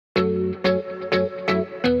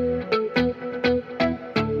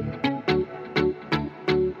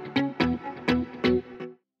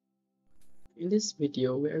this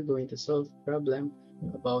video, we are going to solve a problem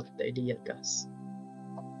about the ideal gas.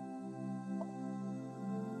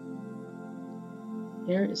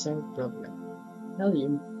 Here is our problem.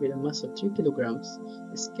 Helium with a mass of 3 kilograms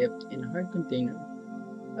is kept in a hard container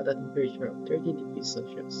at a temperature of 30 degrees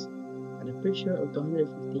Celsius and a pressure of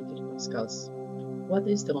 250 kilopascals. What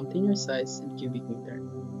is the container size in cubic meter?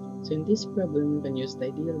 So in this problem, we can use the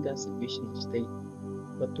ideal gas equation of state.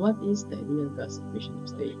 But what is the ideal gas equation of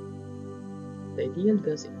state? The ideal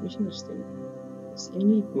gas equation of state is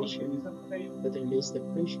any equation that relates the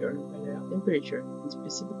pressure, temperature, and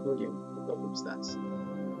specific volume of the substance.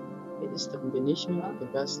 It is the combination of the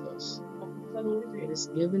gas laws. It is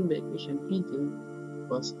given by equation Pd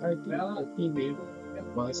equals RT or Pv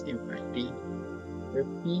equals mRT, where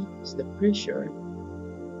P is the pressure,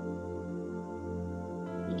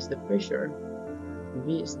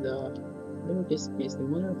 V is the lowercase p is the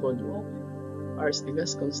molar volume, R is the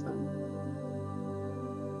gas constant,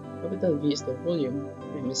 capital V is the volume,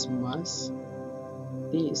 M is mass,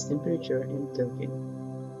 T is temperature in Kelvin.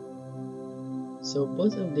 So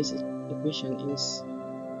both of these equation is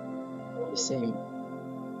the same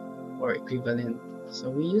or equivalent. So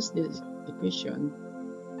we use this equation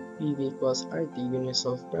PV equals RT when we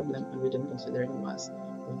solve problem and we don't consider the mass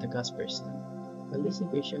of the gas percent. But this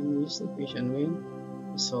equation, we use the equation when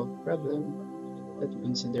we solve problem that we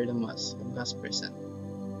consider the mass of gas percent.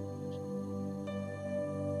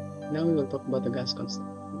 Now we will talk about the gas constant.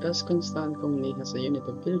 Gas constant commonly has a unit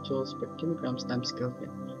of kilojoules per kilograms times Kelvin,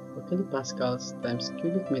 or kilopascals times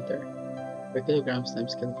cubic meter per kilograms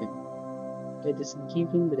times Kelvin. It is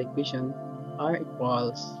given by the equation R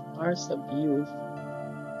equals R sub U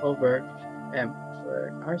over M,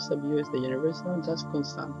 where R sub U is the universal gas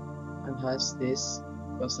constant and has these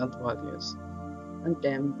constant values, and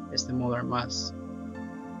M is the molar mass.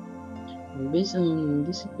 And based on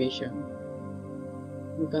this equation,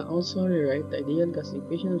 we can also rewrite the ideal gas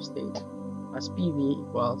equation of state as PV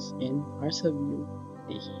equals in R sub U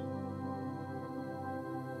T.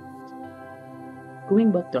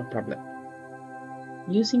 Going back to our problem,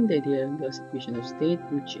 using the ideal gas equation of state,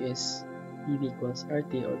 which is PV equals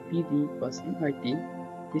RT or PV equals mRT,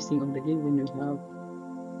 basing on the given we have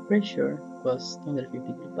pressure equals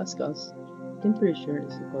 250 kilopascals, temperature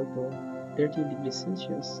is equal to 30 degrees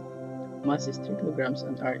Celsius, mass is 3 kilograms,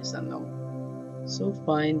 and R is unknown. So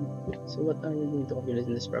what are we going to calculate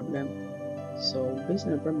in this problem? So based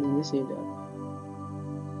on the problem, we say that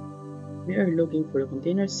we are looking for the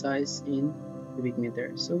container size in cubic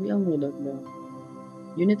meter. So we all know that the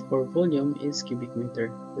unit for volume is cubic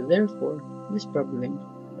meter. Therefore, in this problem,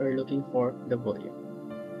 we are looking for the volume.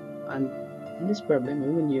 And in this problem, we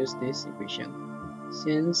will use this equation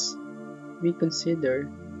since we consider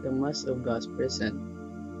the mass of gas present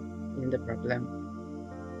in the problem.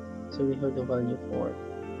 So we have the value for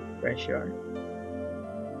pressure,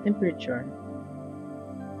 temperature,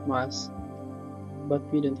 mass, but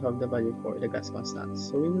we don't have the value for the gas constant.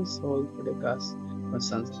 So we will solve for the gas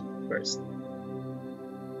constant first.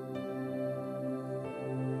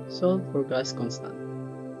 Solve for gas constant.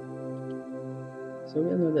 So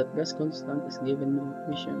we know that gas constant is given in the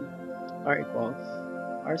equation R equals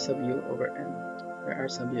R sub U over M, where R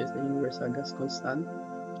sub U is the universal gas constant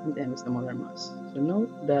and M is the molar mass. So note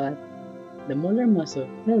that the molar mass of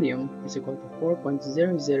helium is equal to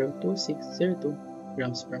 4.002602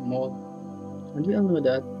 grams per mole. And we all know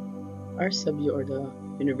that R sub U, or the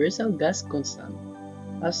universal gas constant,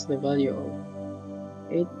 has the value of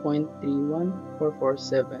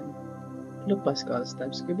 8.31447 kilopascals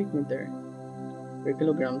times cubic meter per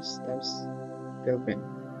kilograms times Kelvin.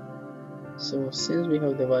 So since we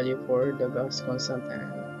have the value for the gas constant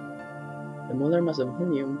and the molar mass of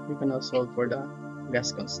helium, we can now solve for the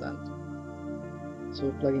gas constant.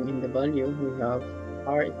 So plugging in the value, we have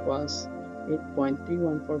R equals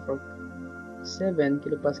 8.31447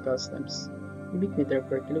 kilopascals times cubic meter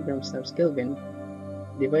per kilograms times Kelvin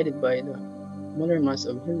divided by the molar mass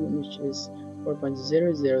of helium, which is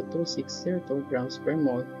 4.002602 grams per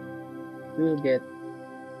mole. We will get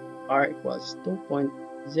R equals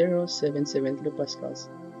 2.077 kilopascals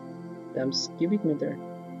times cubic meter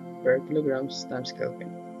per kilograms times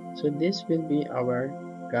Kelvin. So this will be our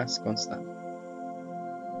gas constant.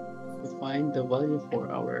 To find the value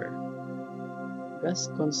for our gas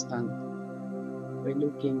constant, we're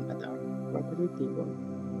looking at our property table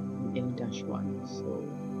in A-1.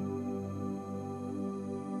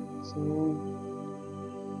 So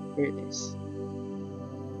here it is,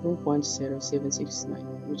 2.0769,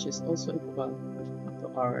 which is also equal to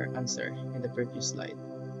our answer in the previous slide.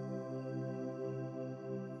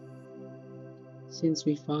 Since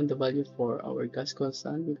we found the value for our gas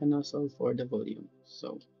constant, we can now solve for the volume.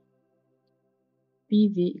 So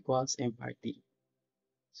PV equals mRT.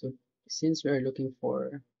 So since we are looking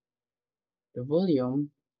for the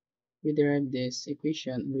volume, we derive this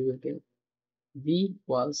equation. We will get V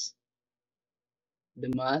equals the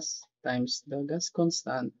mass times the gas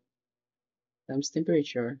constant times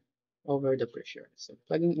temperature over the pressure. So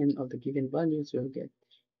plugging in all the given values, we'll get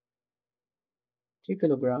 3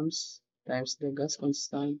 kilograms times the gas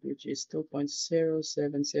constant, which is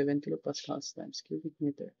 2.077 kilopascals times cubic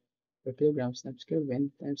meter per kilograms times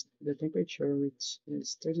Kelvin times the temperature, which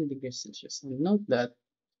is 30 degrees Celsius. And note that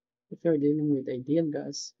if you're dealing with ideal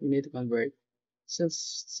gas, you need to convert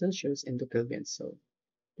Celsius into Kelvin. So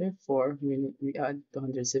therefore, we add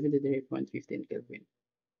 273.15 Kelvin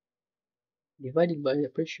divided by the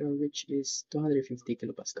pressure, which is 250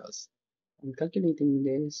 kilopascals. And calculating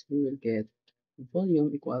this, we will get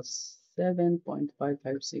volume equals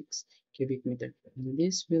 7.556 cubic meter. And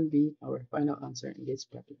this will be our final answer in this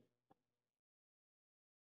problem.